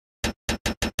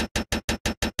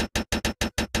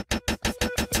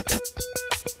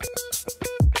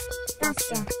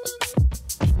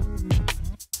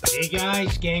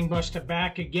Guys, Gangbuster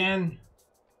back again.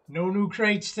 No new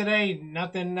crates today,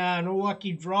 nothing, no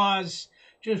lucky draws.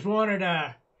 Just wanted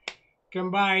to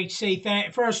come by, say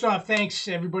first off, thanks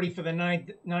everybody for the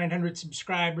 900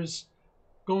 subscribers.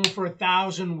 Going for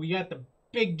 1,000. We got the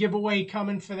big giveaway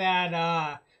coming for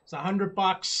that. It's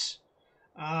 $100.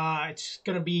 It's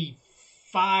gonna be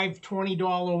 5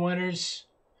 $20 winners.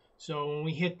 So when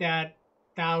we hit that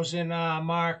 1,000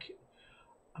 mark,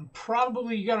 I'm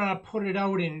probably gonna put it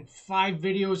out in 5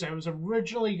 videos. I was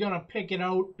originally gonna pick it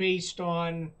out based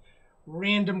on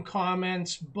random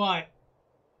comments, but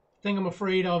the thing I'm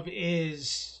afraid of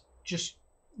is just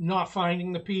not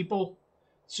finding the people.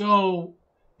 So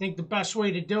I think the best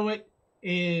way to do it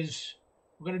is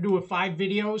we're gonna do it 5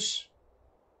 videos.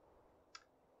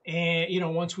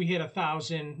 And once we hit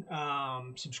 1,000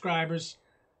 subscribers,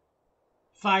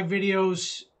 5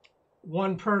 videos,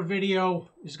 1 per video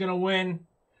is gonna win.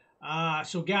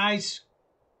 So guys,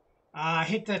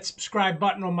 hit that subscribe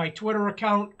button on my Twitter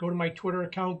account. Go to my Twitter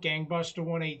account,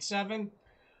 GANGBUSTA-187.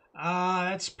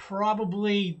 That's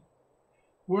probably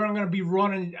where I'm going to be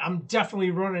running. I'm definitely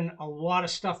running a lot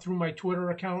of stuff through my Twitter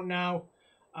account now.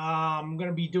 I'm going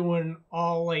to be doing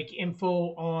all like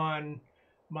info on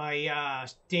my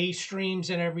day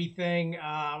streams and everything.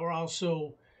 We're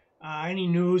also any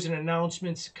news and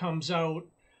announcements that comes out.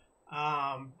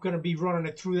 Going to be running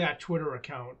it through that Twitter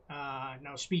account.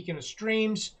 Now, speaking of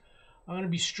streams, I'm going to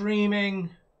be streaming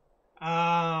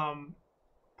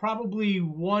probably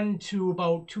 1 to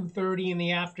about 2:30 in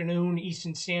the afternoon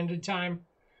Eastern Standard Time.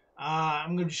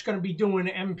 I'm just going to be doing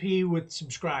MP with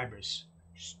subscribers.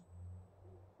 Just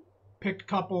pick a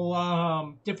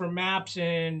couple different maps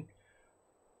and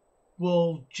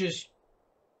we'll just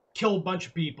kill a bunch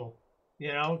of people.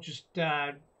 Just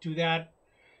do that.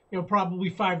 Probably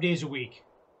 5 days a week.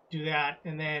 Do that.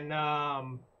 And then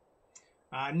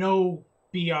no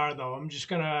BR, though.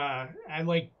 I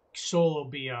like solo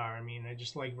BR. I mean, I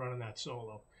just like running that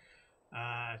solo.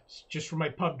 Just for my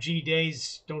PUBG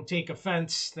days, don't take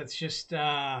offense. That's just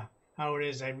how it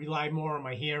is. I rely more on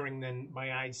my hearing than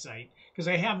my eyesight. Because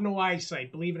I have no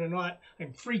eyesight. Believe it or not,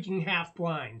 I'm freaking half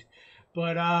blind.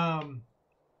 But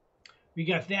we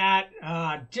got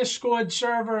that. Discord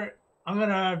server, I'm going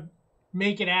to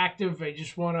make it active. I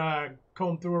just want to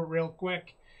comb through it real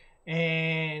quick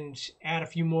and add a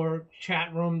few more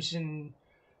chat rooms and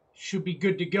should be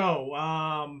good to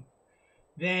go.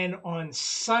 Then on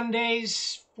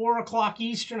Sundays, 4 o'clock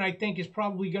Eastern, I think is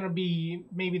probably going to be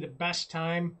maybe the best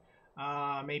time.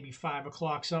 Maybe 5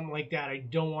 o'clock, something like that. I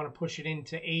don't want to push it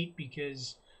into 8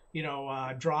 because,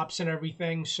 drops and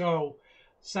everything. So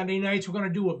Sunday nights, we're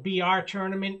going to do a BR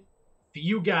tournament for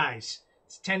you guys.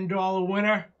 It's a $10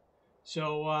 winner.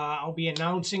 So I'll be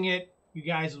announcing it. You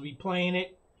guys will be playing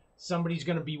it. Somebody's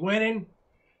going to be winning.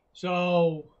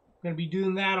 So I'm going to be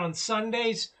doing that on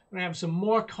Sundays. I'm going to have some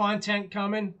more content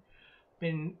coming.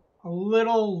 Been a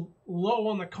little low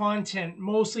on the content.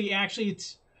 Mostly, actually,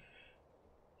 it's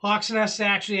Hawks Nest.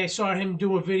 Actually, I saw him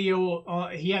do a video.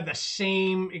 He had the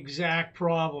same exact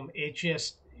problem. It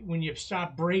just, when you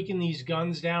stop breaking these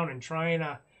guns down and trying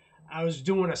to, I was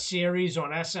doing a series on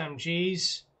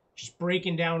SMGs. Just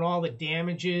breaking down all the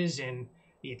damages and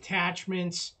the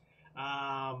attachments,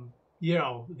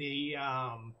 the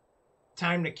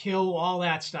time to kill, all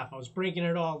that stuff. I was breaking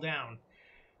it all down.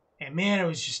 And man, it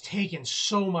was just taking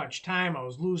so much time. I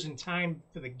was losing time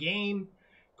for the game.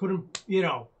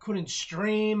 Couldn't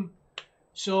stream.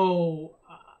 So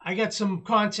I got some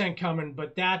content coming,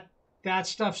 but that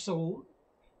stuff,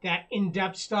 that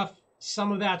in-depth stuff,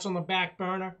 some of that's on the back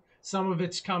burner. Some of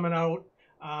it's coming out.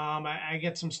 I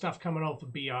get some stuff coming out for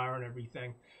BR and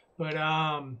everything. But,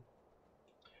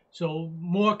 so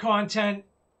more content.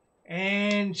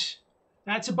 And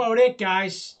that's about it,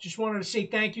 guys. Just wanted to say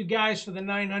thank you guys for the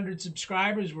 900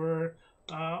 subscribers. We're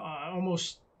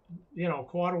almost,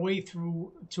 quarter way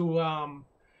through to,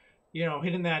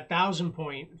 hitting that 1,000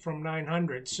 point from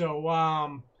 900.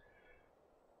 So,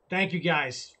 thank you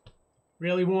guys.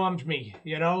 Really warmed me,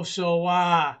 So,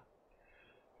 all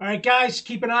right, guys,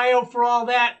 keep an eye out for all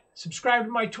that. Subscribe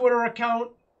to my Twitter account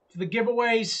for the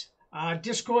giveaways,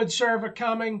 Discord server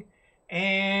coming,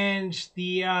 and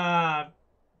the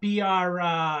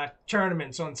BR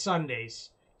tournaments on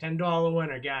Sundays. $10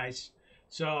 winner, guys.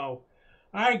 So,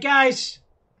 all right, guys.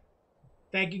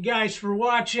 Thank you guys for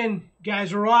watching. You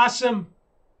guys are awesome.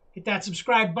 Hit that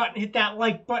subscribe button, hit that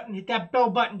like button, hit that bell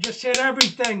button. Just hit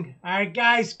everything. All right,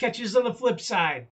 guys, catch you on the flip side.